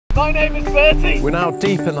My name is Bertie. We're now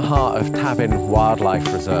deep in the heart of Tabin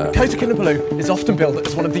Wildlife Reserve. Kota Kinabalu is often billed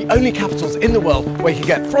as one of the only capitals in the world where you can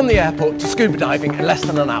get from the airport to scuba diving in less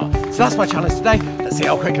than an hour. So that's my challenge today. Let's see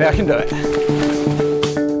how quickly I can do it.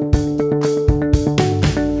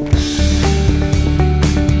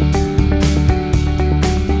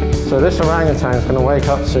 So this orangutan is going to wake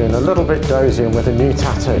up soon, a little bit dozy and with a new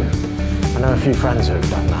tattoo. I know a few friends who have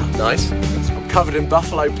done that. Nice. I'm covered in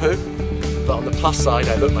buffalo poo, but on the plus side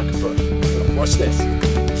I look like a bush. Watch this.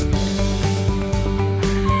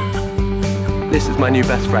 This is my new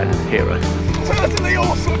best friend, Hero. Totally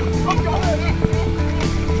awesome! I've got it!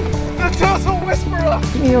 The Turtle Whisperer!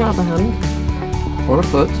 Give me your other hand. Or a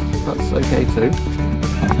foot, that's okay too.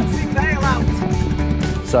 Tail out!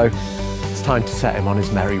 So, it's time to set him on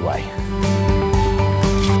his merry way.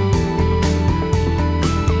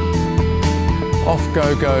 Off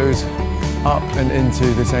goes up and into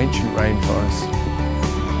this ancient rainforest.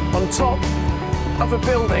 On top of a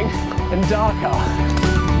building in Dhaka.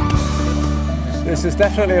 This is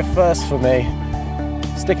definitely a first for me.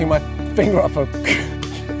 Sticking my finger up a...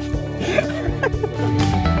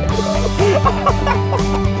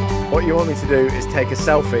 What you want me to do is take a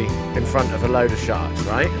selfie in front of a load of sharks,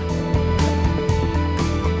 right?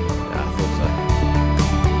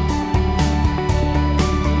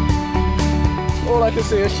 All I can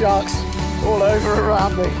see is sharks all over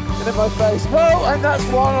around me and in my face. Oh, and that's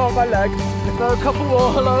one on my leg. No, a couple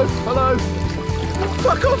more. Hello, hello.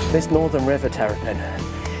 Fuck off. This northern river terrapin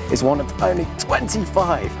is one of only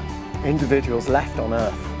 25 individuals left on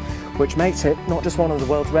Earth, which makes it not just one of the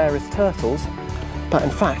world's rarest turtles, but in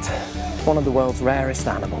fact, one of the world's rarest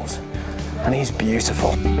animals. And he's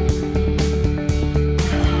beautiful. It's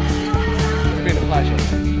been a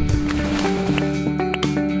pleasure.